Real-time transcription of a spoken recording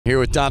Here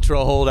with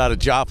Dontrell Holt out of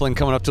Joplin,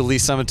 coming up to Lee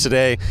Summit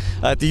today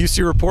at the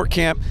UC Report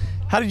Camp.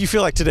 How did you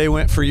feel like today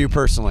went for you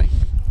personally?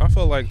 I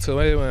felt like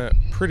today went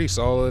pretty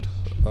solid.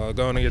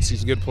 Going against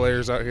these good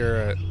players out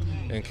here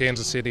in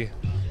Kansas City,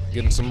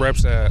 getting some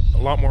reps a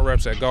lot more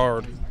reps at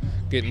guard,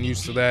 getting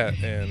used to that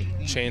and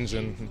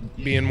changing,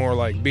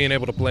 being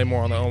able to play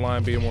more on the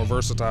O-line, being more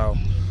versatile.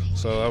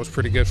 So that was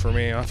pretty good for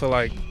me. I feel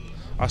like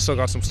I still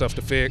got some stuff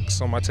to fix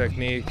on my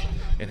technique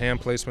and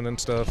hand placement and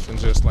stuff, and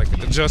just like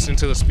adjusting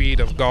to the speed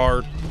of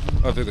guard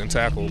other than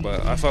tackle.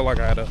 But I felt like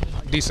I had a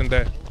decent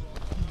day.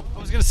 I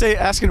was going to say,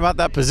 asking about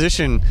that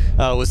position,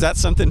 was that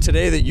something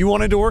today that you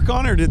wanted to work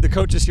on, or did the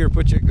coaches here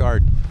put you at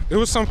guard? It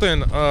was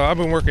something I've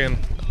been working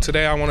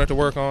today. I wanted to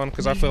work on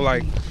because I feel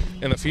like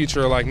in the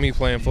future, like me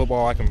playing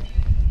football,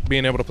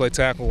 being able to play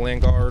tackle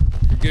and guard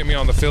could get me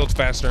on the field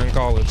faster in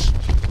college.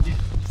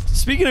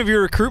 Speaking of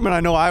your recruitment, I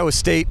know Iowa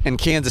State and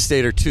Kansas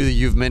State are two that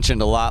you've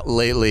mentioned a lot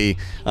lately.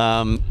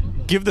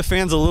 Give the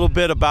fans a little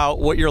bit about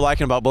what you're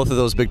liking about both of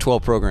those Big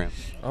 12 programs.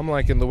 I'm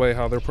liking the way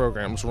how their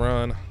programs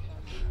run.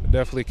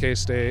 Definitely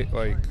K-State,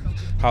 like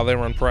how they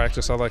run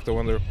practice. I like the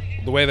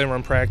way they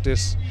run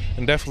practice,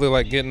 and definitely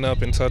like getting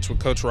up in touch with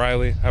Coach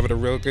Riley, having a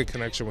real good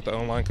connection with the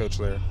O-line coach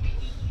there.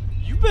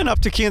 You've been up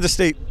to Kansas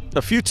State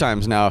a few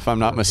times now, if I'm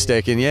not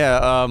mistaken.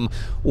 Yeah.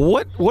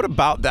 What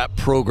about that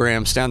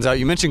program stands out?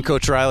 You mentioned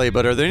Coach Riley,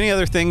 but are there any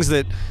other things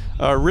that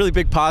are really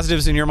big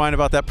positives in your mind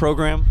about that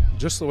program?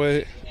 Just the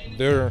way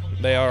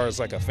they are as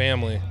like a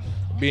family,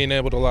 being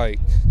able to like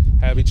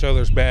have each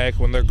other's back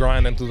when they're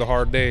grinding through the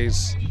hard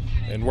days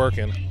and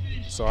working.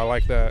 So I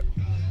like that,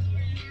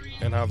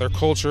 and how their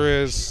culture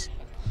is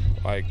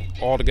like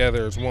all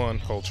together as one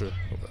culture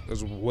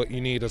is what you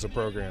need as a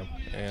program,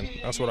 and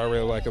that's what I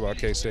really like about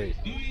K-State.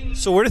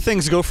 So where do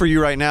things go for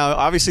you right now?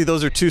 Obviously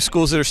those are two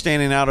schools that are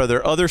standing out. Are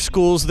there other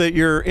schools that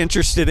you're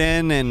interested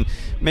in, and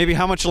maybe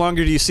how much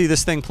longer do you see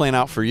this thing playing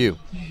out for you?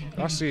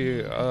 I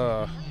see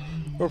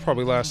we'll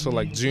probably last till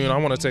like June. I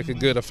want to take a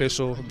good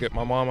official, get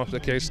my mom up to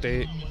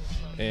K-State,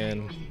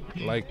 and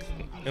like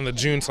in the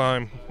June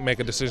time make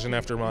a decision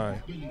after my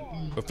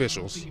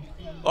officials.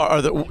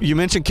 You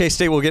mentioned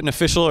K-State will get an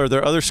official. Are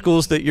there other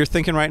schools that you're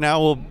thinking right now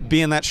will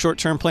be in that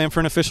short-term plan for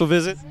an official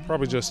visit?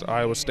 Probably just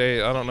Iowa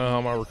State. I don't know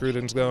how my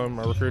recruiting's going.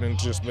 My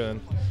recruiting's just been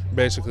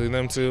basically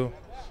them two.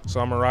 So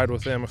I'm going to ride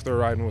with them if they're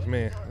riding with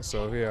me.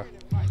 So, yeah.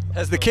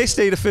 Has the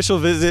K-State official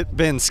visit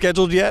been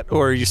scheduled yet,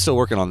 or are you still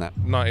working on that?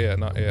 Not yet,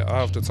 not yet. I'll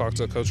have to talk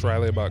to Coach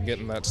Riley about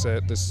getting that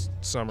set this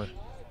summer.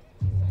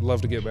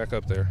 Love to get back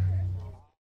up there.